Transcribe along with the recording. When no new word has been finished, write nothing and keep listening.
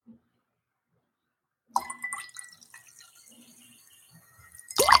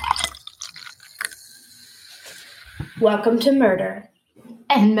Welcome to Murder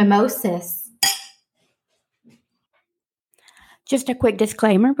and Mimosas. Just a quick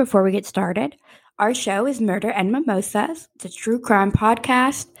disclaimer before we get started. Our show is Murder and Mimosas. It's a true crime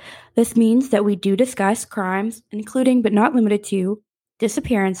podcast. This means that we do discuss crimes, including but not limited to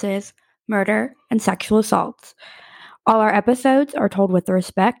disappearances, murder, and sexual assaults. All our episodes are told with the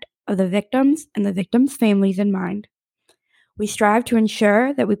respect of the victims and the victims' families in mind. We strive to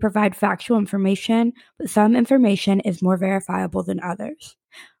ensure that we provide factual information, but some information is more verifiable than others.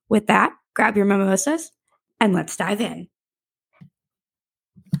 With that, grab your mimosas and let's dive in.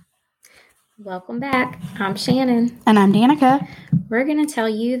 Welcome back. I'm Shannon. And I'm Danica. We're going to tell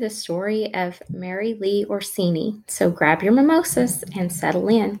you the story of Mary Lee Orsini. So grab your mimosas and settle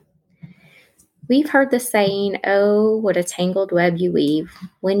in. We've heard the saying, "Oh, what a tangled web you weave,"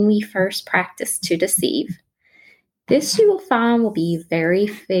 when we first practice to deceive. This, you will find, will be a very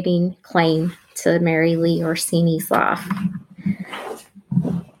fitting claim to Mary Lee Orsini's life.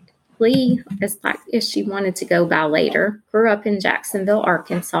 Lee, as she wanted to go by later, grew up in Jacksonville,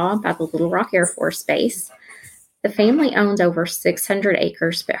 Arkansas, by the Little Rock Air Force Base. The family owned over 600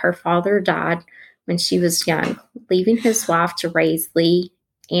 acres, but her father died when she was young, leaving his wife to raise Lee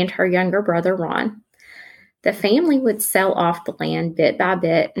and her younger brother, Ron. The family would sell off the land bit by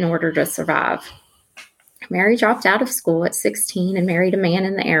bit in order to survive. Mary dropped out of school at 16 and married a man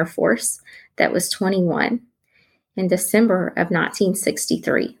in the Air Force that was 21 in December of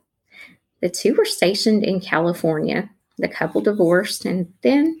 1963. The two were stationed in California. The couple divorced, and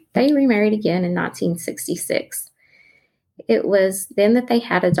then they remarried again in 1966. It was then that they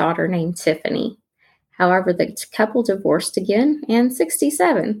had a daughter named Tiffany. However, the couple divorced again in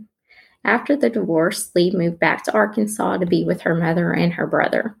 1967. After the divorce, Lee moved back to Arkansas to be with her mother and her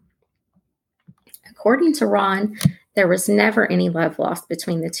brother. According to Ron, there was never any love lost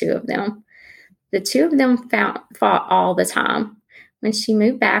between the two of them. The two of them fought all the time. When she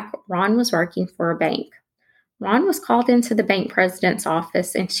moved back, Ron was working for a bank. Ron was called into the bank president's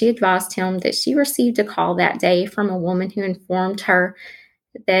office, and she advised him that she received a call that day from a woman who informed her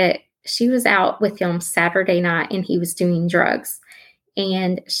that she was out with him Saturday night and he was doing drugs,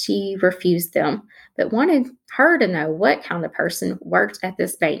 and she refused them, but wanted her to know what kind of person worked at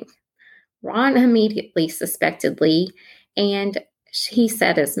this bank. Ron immediately suspected Lee, and he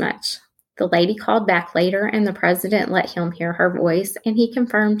said as much. The lady called back later, and the president let him hear her voice, and he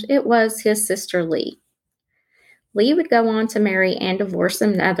confirmed it was his sister Lee. Lee would go on to marry and divorce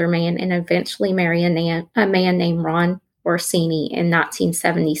another man and eventually marry a man named Ron Orsini in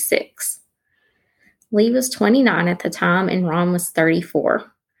 1976. Lee was 29 at the time, and Ron was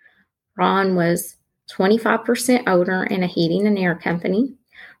 34. Ron was 25% owner in a heating and air company.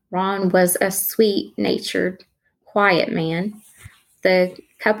 Ron was a sweet-natured, quiet man. The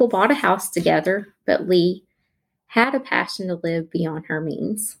couple bought a house together, but Lee had a passion to live beyond her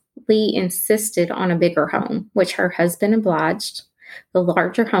means. Lee insisted on a bigger home, which her husband obliged. The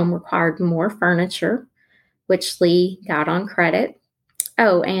larger home required more furniture, which Lee got on credit.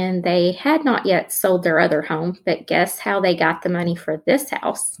 Oh, and they had not yet sold their other home, but guess how they got the money for this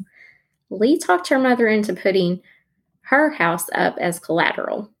house? Lee talked her mother into putting her house up as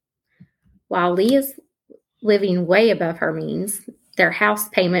collateral. While Lee is living way above her means, their house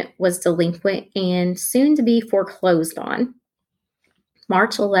payment was delinquent and soon to be foreclosed on.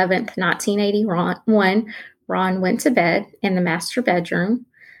 March 11th, 1981, Ron went to bed in the master bedroom.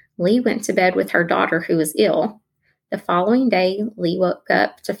 Lee went to bed with her daughter, who was ill. The following day, Lee woke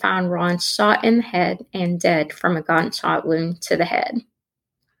up to find Ron shot in the head and dead from a gunshot wound to the head.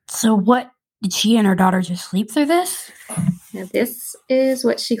 So what, did she and her daughter just sleep through this? Now, this is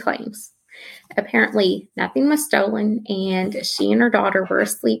what she claims. Apparently, nothing was stolen, and she and her daughter were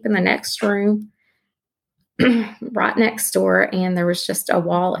asleep in the next room, right next door, and there was just a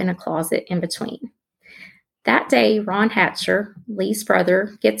wall and a closet in between. That day, Ron Hatcher, Lee's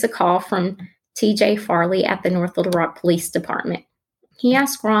brother, gets a call from T.J. Farley at the North Little Rock Police Department. He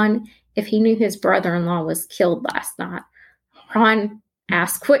asked Ron if he knew his brother-in-law was killed last night. Ron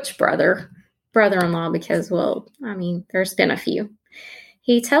asked which brother-in-law, because, there's been a few.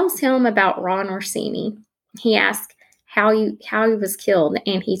 He tells him about Ron Orsini. He asked how he was killed,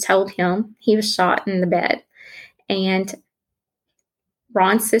 and he told him he was shot in the bed. And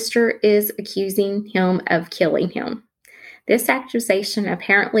Ron's sister is accusing him of killing him. This accusation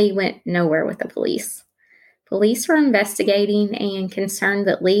apparently went nowhere with the police. Police were investigating and concerned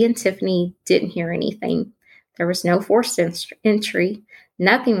that Lee and Tiffany didn't hear anything. There was no forced entry.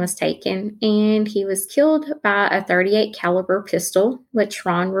 Nothing was taken, and he was killed by a .38 caliber pistol, which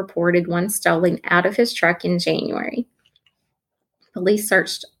Ron reported once stolen out of his truck in January. Police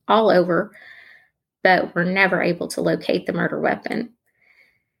searched all over but were never able to locate the murder weapon.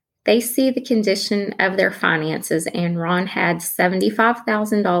 They see the condition of their finances, and Ron had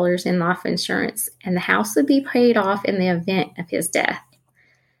 $75,000 in life insurance, and the house would be paid off in the event of his death.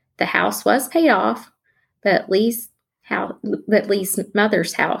 The house was paid off, but Lee's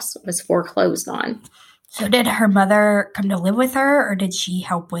mother's house was foreclosed on. So did her mother come to live with her, or did she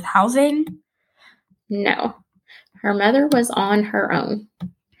help with housing? No, her mother was on her own.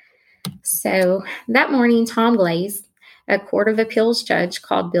 So that morning, Tom Glaze, a Court of Appeals judge,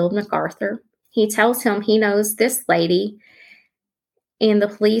 called Bill McArthur. He tells him he knows this lady, and the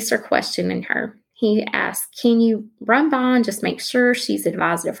police are questioning her. He asks, can you run by and just make sure she's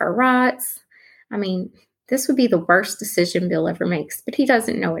advised of her rights? I mean, this would be the worst decision Bill ever makes, but he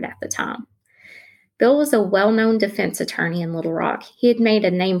doesn't know it at the time. Bill was a well-known defense attorney in Little Rock. He had made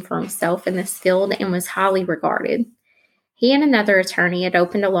a name for himself in this field and was highly regarded. He and another attorney had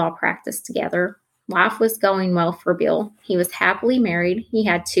opened a law practice together. Life was going well for Bill. He was happily married. He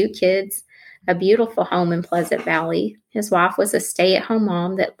had 2 kids, a beautiful home in Pleasant Valley. His wife was a stay-at-home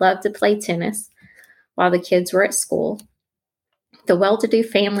mom that loved to play tennis while the kids were at school. The well-to-do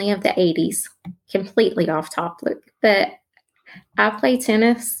family of the 80s, completely off topic, but I play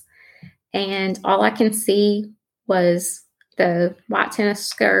tennis, and all I can see was the white tennis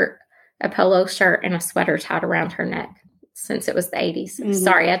skirt, a polo shirt, and a sweater tied around her neck. Since it was the 80s. Mm-hmm.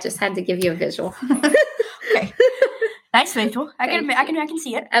 Sorry, I just had to give you a visual. Okay. Nice visual. I can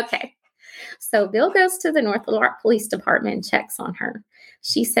see it. Okay. So Bill goes to the North Little Rock Police Department and checks on her.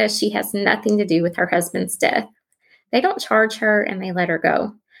 She says she has nothing to do with her husband's death. They don't charge her and they let her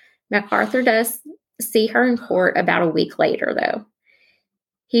go. McArthur does see her in court about a week later, though.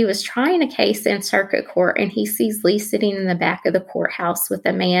 He was trying a case in circuit court, and he sees Lee sitting in the back of the courthouse with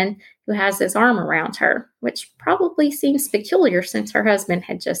a man who has his arm around her, which probably seems peculiar since her husband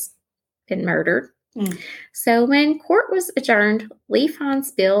had just been murdered. So when court was adjourned, Lee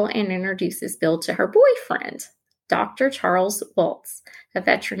finds Bill and introduces Bill to her boyfriend, Dr. Charles Waltz, a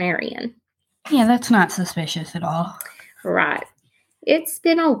veterinarian. Yeah, that's not suspicious at all. Right. It's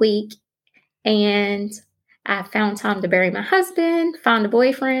been a week, and I found time to bury my husband, find a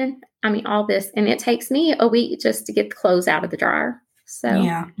boyfriend. I mean, all this. And it takes me a week just to get the clothes out of the dryer. So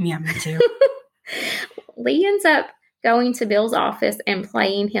Yeah, me too. Lee ends up going to Bill's office and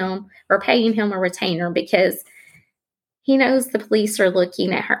paying him a retainer because he knows the police are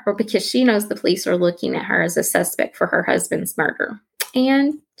looking at her, or because she knows the police are looking at her as a suspect for her husband's murder.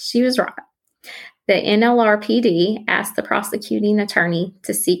 And she was right. The NLRPD asked the prosecuting attorney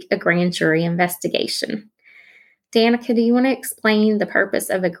to seek a grand jury investigation. Danica, do you want to explain the purpose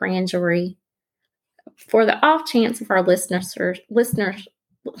of a grand jury for the off chance of our listeners, I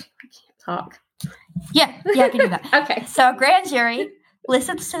can't talk. Yeah, I can do that. Okay. So a grand jury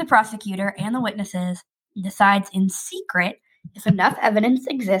listens to the prosecutor and the witnesses and decides in secret if enough evidence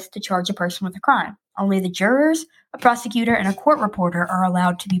exists to charge a person with a crime. Only the jurors, a prosecutor, and a court reporter are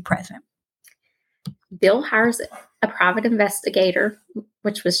allowed to be present. Bill hires a private investigator,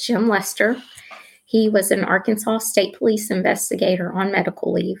 which was Jim Lester. He was an Arkansas State Police investigator on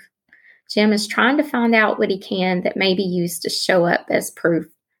medical leave. Jim is trying to find out what he can that may be used to show up as proof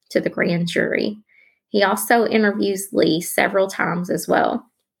to the grand jury. He also interviews Lee several times as well.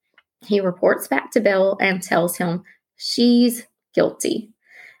 He reports back to Bill and tells him she's guilty.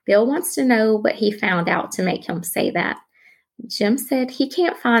 Bill wants to know what he found out to make him say that. Jim said he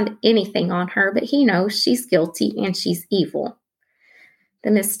can't find anything on her, but he knows she's guilty and she's evil.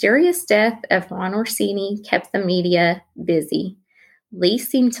 The mysterious death of Ron Orsini kept the media busy. Lee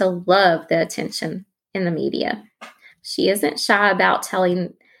seemed to love the attention in the media. She isn't shy about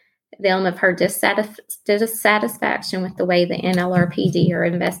telling them of her dissatisfaction with the way the NLRPD are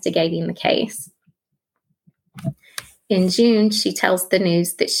investigating the case. In June, she tells the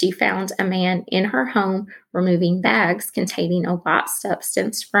news that she found a man in her home removing bags containing a white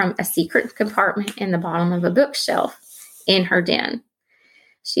substance from a secret compartment in the bottom of a bookshelf in her den.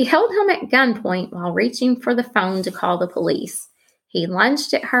 She held him at gunpoint while reaching for the phone to call the police. He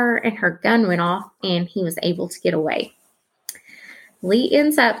lunged at her and her gun went off and he was able to get away. Lee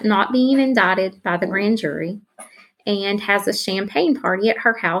ends up not being indicted by the grand jury and has a champagne party at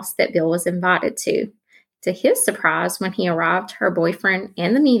her house that Bill was invited to. To his surprise, when he arrived, her boyfriend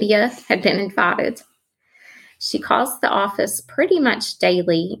and the media had been invited. She calls the office pretty much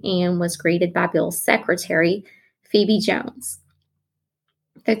daily and was greeted by Bill's secretary, Phoebe Jones.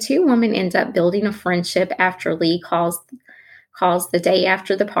 The two women end up building a friendship after Lee calls the day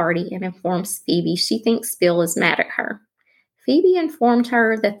after the party and informs Phoebe she thinks Bill is mad at her. Phoebe informed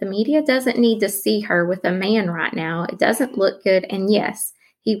her that the media doesn't need to see her with a man right now. It doesn't look good, and yes,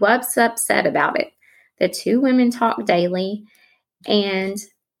 he was upset about it. The two women talk daily and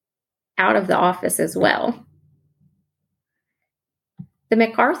out of the office as well. The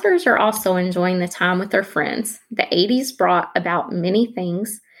McArthurs are also enjoying the time with their friends. The 80s brought about many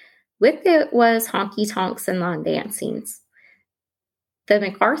things. With it was honky-tonks and line dancings. The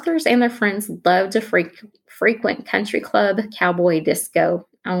McArthurs and their friends loved to frequent country club Cowboy Disco,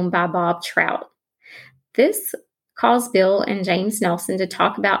 owned by Bob Trout. This caused Bill and James Nelson to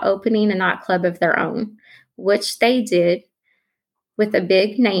talk about opening a nightclub of their own, which they did, with a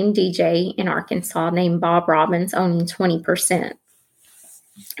big name DJ in Arkansas named Bob Robbins owning 20%.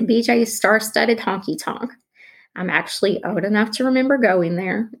 BJ's star-studded honky-tonk. I'm actually old enough to remember going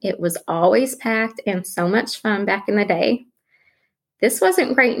there. It was always packed and so much fun back in the day. This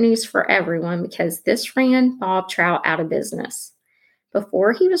wasn't great news for everyone because this ran Bob Trout out of business.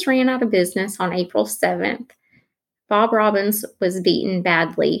 Before he was ran out of business on April 7th, Bob Robbins was beaten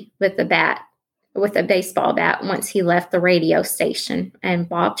badly with a baseball bat once he left the radio station, and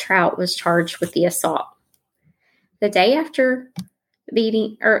Bob Trout was charged with the assault. The day after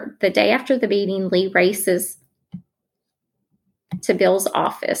the beating, Lee races to Bill's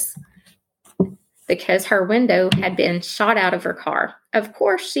office because her window had been shot out of her car. Of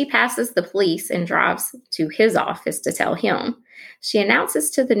course, she passes the police and drives to his office to tell him. She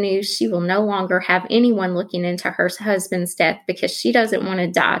announces to the news she will no longer have anyone looking into her husband's death because she doesn't want to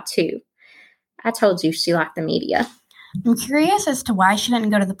die too. I told you she liked the media. I'm curious as to why she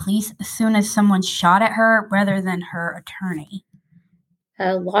didn't go to the police as soon as someone shot at her rather than her attorney.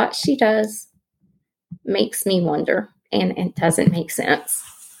 A lot she does makes me wonder, and it doesn't make sense.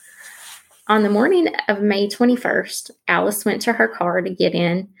 On the morning of May 21st, Alice went to her car to get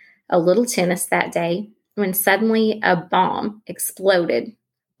in a little tennis that day when suddenly a bomb exploded.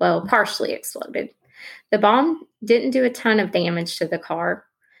 Well, partially exploded. The bomb didn't do a ton of damage to the car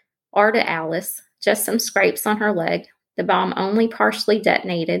or to Alice, just some scrapes on her leg. The bomb only partially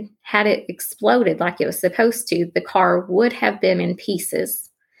detonated. Had it exploded like it was supposed to, the car would have been in pieces,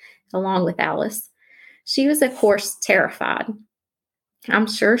 along with Alice. She was, of course, terrified.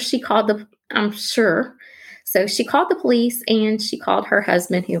 So she called the police and she called her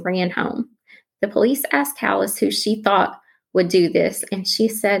husband, who ran home. The police asked Alice who she thought would do this, and she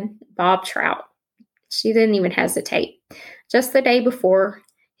said Bob Trout. She didn't even hesitate. Just the day before,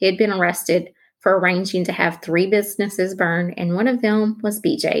 he had been arrested for arranging to have 3 businesses burned, and one of them was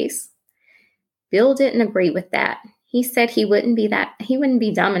BJ's. Bill didn't agree with that. He said he wouldn't be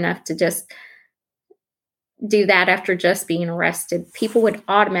dumb enough to just do that after just being arrested. People would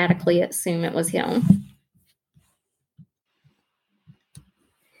automatically assume it was him.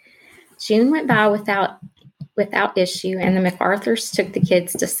 June went by without issue, and the McArthurs took the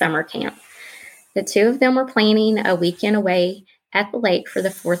kids to summer camp. The two of them were planning a weekend away at the lake for the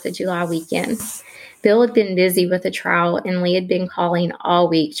 4th of July weekend. Bill had been busy with a trial, and Lee had been calling all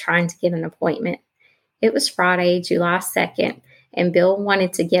week trying to get an appointment. It was Friday, July 2nd, and Bill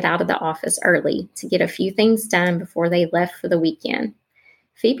wanted to get out of the office early to get a few things done before they left for the weekend.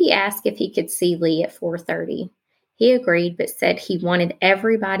 Phoebe asked if he could see Lee at 4:30. He agreed, but said he wanted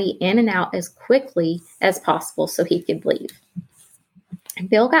everybody in and out as quickly as possible so he could leave.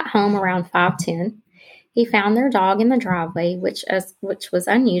 Bill got home around 5:10. He found their dog in the driveway, which was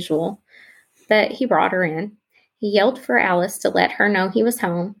unusual, but he brought her in. He yelled for Alice to let her know he was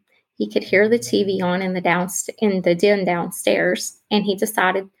home. He could hear the TV on in the den downstairs, and he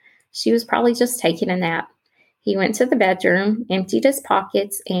decided she was probably just taking a nap. He went to the bedroom, emptied his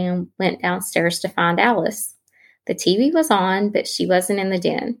pockets, and went downstairs to find Alice. The TV was on, but she wasn't in the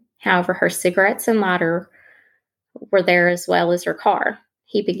den. However, her cigarettes and lighter were there as well as her car.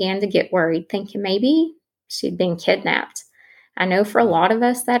 He began to get worried, thinking maybe she'd been kidnapped. I know for a lot of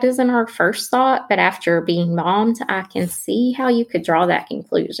us that isn't our first thought, but after being bombed, I can see how you could draw that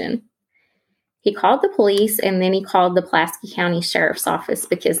conclusion. He called the police, and then he called the Pulaski County Sheriff's Office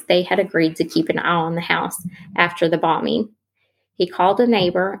because they had agreed to keep an eye on the house after the bombing. He called a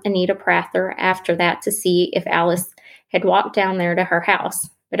neighbor, Anita McArther, after that to see if Alice had walked down there to her house,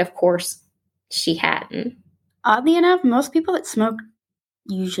 but of course, she hadn't. Oddly enough, most people that smoke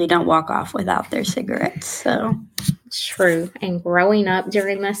usually don't walk off without their cigarettes, so... True. And growing up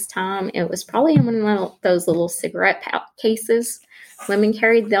during this time, it was probably in one of those little cigarette cases. Women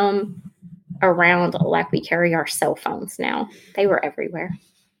carried them around like we carry our cell phones now. They were everywhere.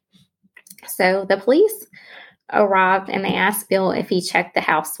 So the police arrived and they asked Bill if he checked the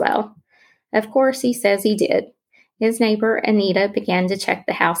house well. Of course, he says he did. His neighbor, Anita, began to check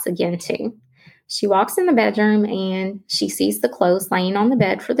the house again, too. She walks in the bedroom and she sees the clothes laying on the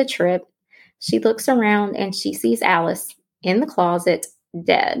bed for the trip. She looks around and she sees Alice in the closet,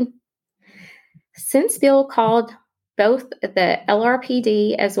 dead. Since Bill called both the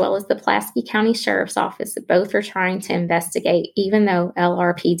LRPD as well as the Pulaski County Sheriff's Office, both are trying to investigate, even though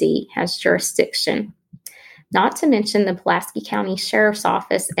LRPD has jurisdiction. Not to mention the Pulaski County Sheriff's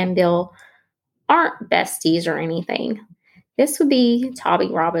Office and Bill aren't besties or anything. This would be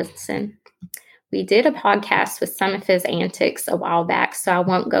Tommy Robinson. We did a podcast with some of his antics a while back, so I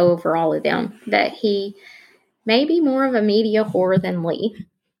won't go over all of them, but he may be more of a media whore than Lee.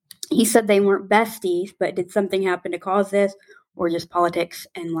 He said they weren't besties, but did something happen to cause this, or just politics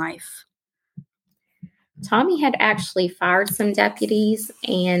and life? Tommy had actually fired some deputies,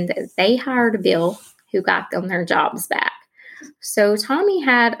 and they hired Bill, who got them their jobs back. So Tommy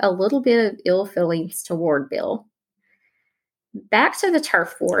had a little bit of ill feelings toward Bill. Back to the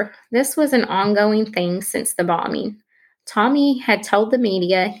turf war. This was an ongoing thing since the bombing. Tommy had told the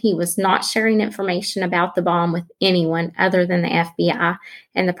media he was not sharing information about the bomb with anyone other than the FBI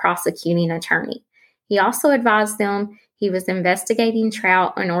and the prosecuting attorney. He also advised them he was investigating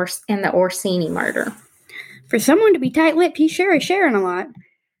Trout and the Orsini murder. For someone to be tight-lipped, he sure is sharing a lot.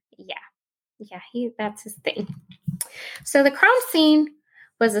 Yeah, that's his thing. So the crime scene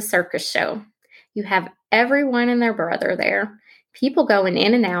was a circus show. You have everyone and their brother there. People going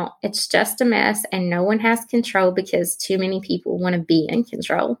in and out. It's just a mess, and no one has control because too many people want to be in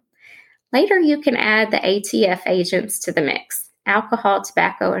control. Later, you can add the ATF agents to the mix. Alcohol,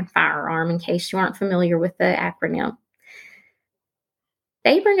 tobacco, and firearm, in case you aren't familiar with the acronym.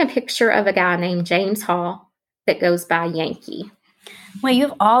 They bring a picture of a guy named James Hall that goes by Yankee. Wait, you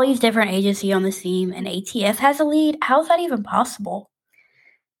have all these different agencies on the scene, and ATF has a lead? How is that even possible?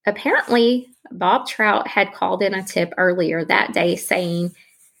 Apparently, Bob Trout had called in a tip earlier that day saying,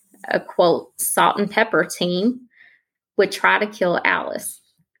 a quote, salt and pepper team would try to kill Alice.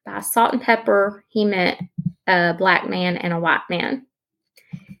 By salt and pepper, he meant a black man and a white man.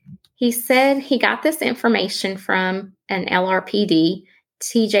 He said he got this information from an LRPD,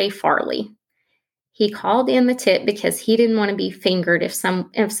 TJ Farley. He called in the tip because he didn't want to be fingered if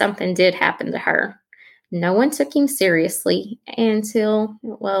something did happen to her. No one took him seriously until,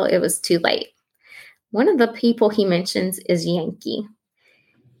 well, it was too late. One of the people he mentions is Yankee.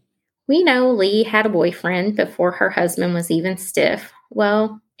 We know Lee had a boyfriend before her husband was even stiff.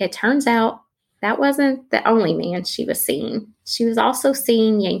 Well, it turns out that wasn't the only man she was seeing. She was also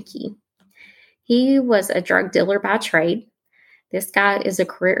seeing Yankee. He was a drug dealer by trade. This guy is a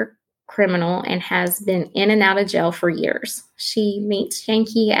career criminal and has been in and out of jail for years. She meets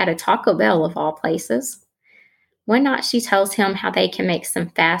Yankee at a Taco Bell of all places. One night she tells him how they can make some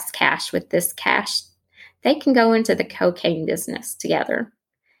fast cash with this cash. They can go into the cocaine business together.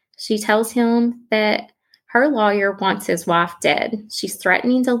 She tells him that her lawyer wants his wife dead. She's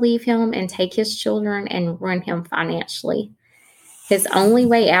threatening to leave him and take his children and ruin him financially. His only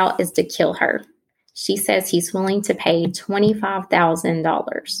way out is to kill her. She says he's willing to pay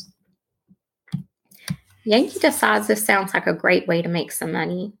 $25,000. Yankee decides this sounds like a great way to make some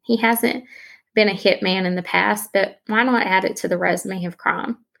money. He hasn't been a hitman in the past, but why not add it to the resume of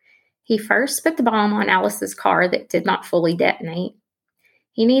crime? He first put the bomb on Alice's car that did not fully detonate.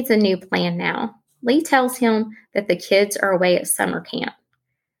 He needs a new plan now. Lee tells him that the kids are away at summer camp.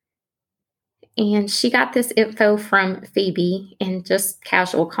 And she got this info from Phoebe in just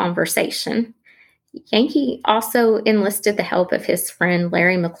casual conversation. Yankee also enlisted the help of his friend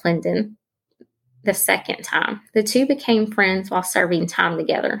Larry McClendon the second time. The two became friends while serving time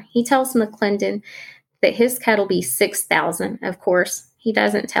together. He tells McClendon that his cut will be $6,000. Of course, he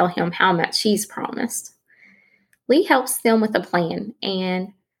doesn't tell him how much he's promised. Lee helps them with a plan,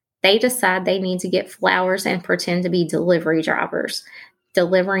 and they decide they need to get flowers and pretend to be delivery drivers,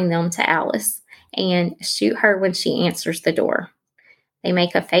 delivering them to Alice, and shoot her when she answers the door. They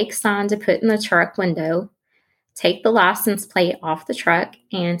make a fake sign to put in the truck window, take the license plate off the truck,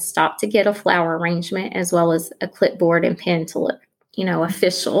 and stop to get a flower arrangement as well as a clipboard and pen to look,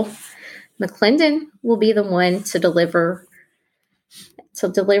 official. McClendon will be the one to deliver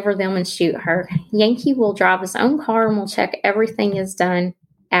them and shoot her. Yankee will drive his own car and will check everything is done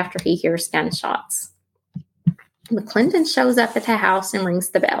after he hears gunshots. McClendon shows up at the house and rings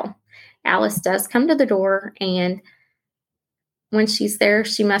the bell. Alice does come to the door, and when she's there,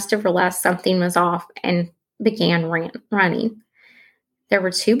 she must have realized something was off and began running. There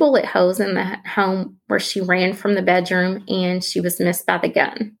were 2 bullet holes in the home where she ran from the bedroom, and she was missed by the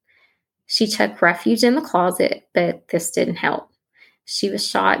gun. She took refuge in the closet, but this didn't help. She was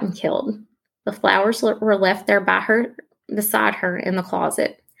shot and killed. The flowers were left there beside her in the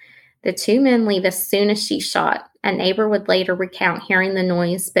closet. The 2 men leave as soon as she's shot. A neighbor would later recount hearing the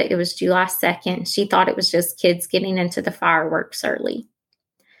noise, but it was July 2nd. She thought it was just kids getting into the fireworks early.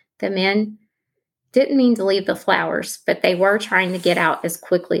 The men didn't mean to leave the flowers, but they were trying to get out as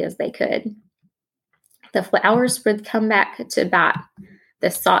quickly as they could. The flowers would come back to bite the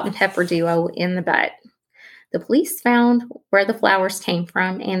salt and pepper duo in the butt. The police found where the flowers came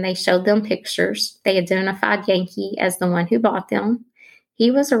from, and they showed them pictures. They identified Yankee as the one who bought them. He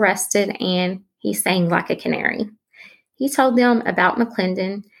was arrested, and he sang like a canary. He told them about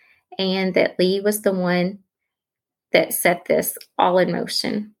McClendon and that Lee was the one that set this all in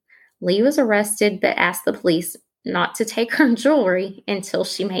motion. Lee was arrested but asked the police not to take her jewelry until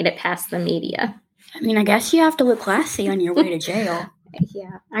she made it past the media. I mean, I guess you have to look classy on your way to jail.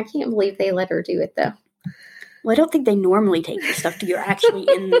 Yeah, I can't believe they let her do it, though. Well, I don't think they normally take this stuff till you're actually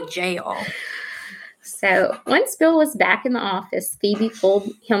in the jail. So once Bill was back in the office, Phoebe pulled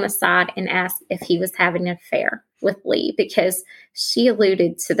him aside and asked if he was having an affair with Lee, because she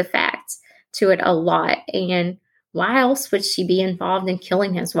alluded to the fact to it a lot. And why else would she be involved in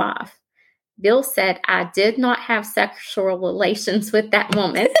killing his wife? Bill said, "I did not have sexual relations with that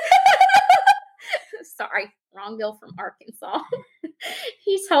woman." Sorry, wrong Bill from Arkansas.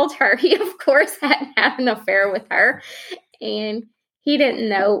 He told her he, of course, hadn't had an affair with her, and he didn't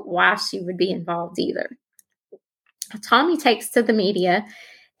know why she would be involved either. Tommy takes to the media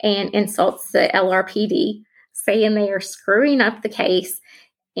and insults the LRPD, saying they are screwing up the case,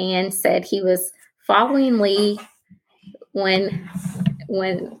 and said he was following Lee when,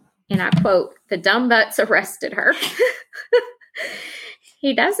 and I quote, "the dumb butts arrested her."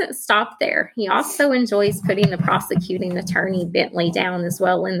 He doesn't stop there. He also enjoys putting the prosecuting attorney Bentley down as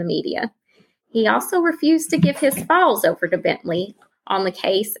well in the media. He also refused to give his files over to Bentley on the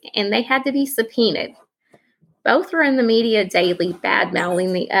case, and they had to be subpoenaed. Both were in the media daily,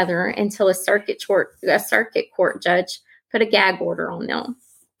 bad-mouthing the other until a circuit court judge put a gag order on them.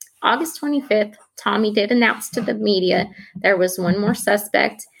 August 25th, Tommy did announce to the media there was one more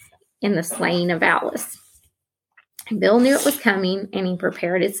suspect in the slaying of Alice. Bill knew it was coming, and he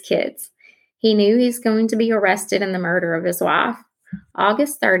prepared his kids. He knew he was going to be arrested in the murder of his wife.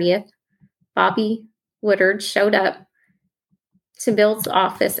 August 30th, Bobby Woodard showed up to Bill's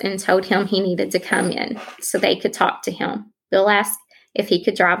office and told him he needed to come in so they could talk to him. Bill asked if he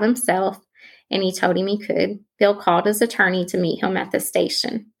could drive himself, and he told him he could. Bill called his attorney to meet him at the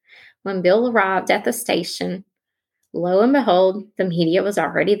station. When Bill arrived at the station, lo and behold, the media was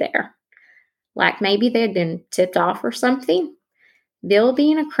already there. Like maybe they had been tipped off or something. Bill,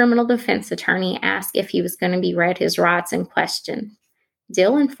 being a criminal defense attorney, asked if he was going to be read his rights and questioned.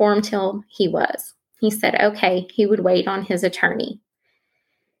 Dill informed him he was. He said, okay, he would wait on his attorney.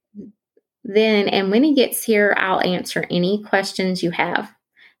 Then, and when he gets here, I'll answer any questions you have.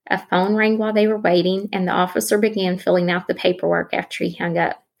 A phone rang while they were waiting, and the officer began filling out the paperwork after he hung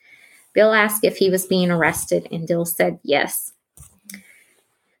up. Bill asked if he was being arrested, and Dill said yes.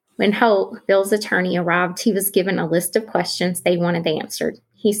 When Holt, Bill's attorney, arrived, he was given a list of questions they wanted answered.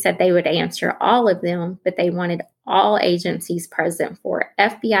 He said they would answer all of them, but they wanted all agencies present for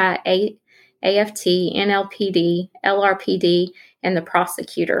FBI, AFT, NLPD, LRPD, and the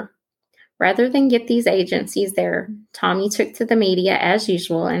prosecutor. Rather than get these agencies there, Tommy took to the media as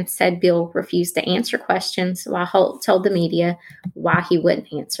usual and said Bill refused to answer questions, while Holt told the media why he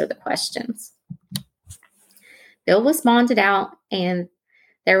wouldn't answer the questions. Bill was bonded out, and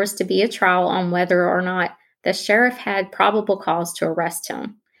there was to be a trial on whether or not the sheriff had probable cause to arrest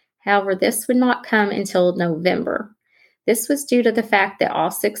him. However, this would not come until November. This was due to the fact that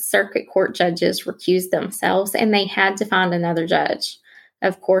all 6 circuit court judges recused themselves, and they had to find another judge.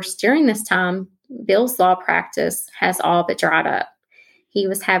 Of course, during this time, Bill's law practice has all but dried up. He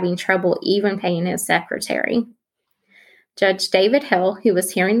was having trouble even paying his secretary. Judge David Hill, who was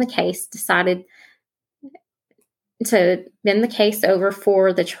hearing the case, decided to bend the case over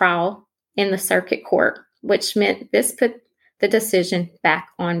for the trial in the circuit court, which meant this put the decision back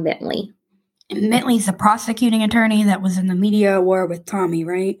on Bentley. And Bentley's the prosecuting attorney that was in the media war with Tommy,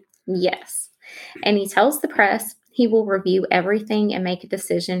 right? Yes. And he tells the press he will review everything and make a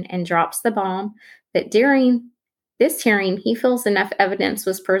decision, and drops the bomb that during this hearing, he feels enough evidence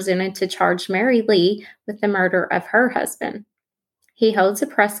was presented to charge Mary Lee with the murder of her husband. He holds a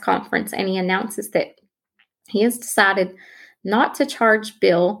press conference, and he announces that he has decided not to charge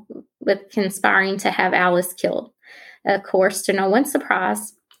Bill with conspiring to have Alice killed. Of course, to no one's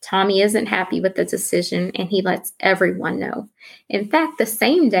surprise, Tommy isn't happy with the decision, and he lets everyone know. In fact, the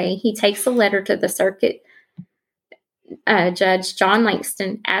same day, he takes a letter to the circuit Judge John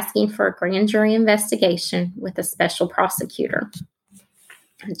Langston asking for a grand jury investigation with a special prosecutor.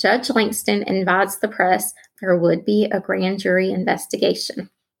 Judge Langston invites the press there would be a grand jury investigation.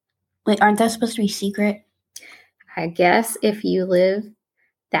 Wait, aren't those supposed to be secret? I guess if you live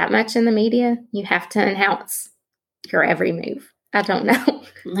that much in the media, you have to announce your every move. I don't know.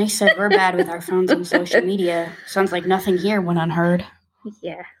 They said we're bad with our phones and social media. Sounds like nothing here went unheard.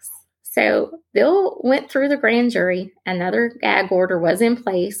 Yes. So Bill went through the grand jury. Another gag order was in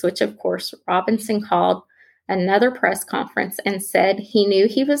place, which of course Robinson called another press conference and said he knew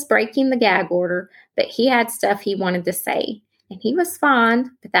he was breaking the gag order, but he had stuff he wanted to say. And he was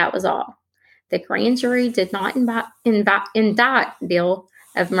fine, but that was all. The grand jury did not indict Bill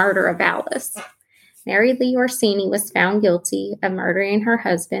of murder of Alice. Mary Lee Orsini was found guilty of murdering her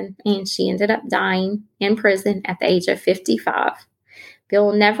husband, and she ended up dying in prison at the age of 55.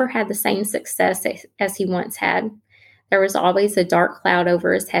 Bill never had the same success as he once had. There was always a dark cloud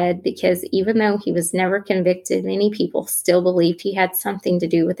over his head because even though he was never convicted, many people still believed he had something to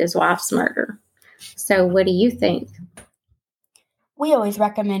do with his wife's murder. So what do you think? We always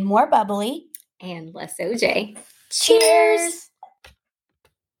recommend more bubbly and less OJ. Cheers!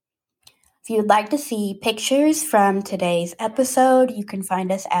 If you'd like to see pictures from today's episode, you can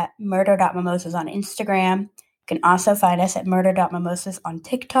find us at murder.mimosas on Instagram. You can also find us at murder.mimosas on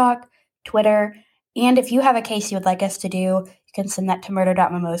TikTok, Twitter, and if you have a case you would like us to do, you can send that to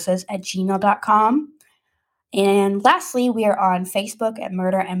murder.mimosas@gmail.com. And lastly, we are on Facebook at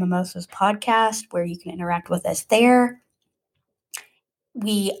Murder and Mimosas Podcast, where you can interact with us there.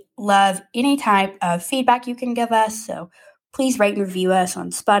 We love any type of feedback you can give us, so please rate and review us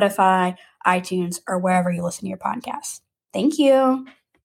on Spotify, iTunes, or wherever you listen to your podcasts. Thank you.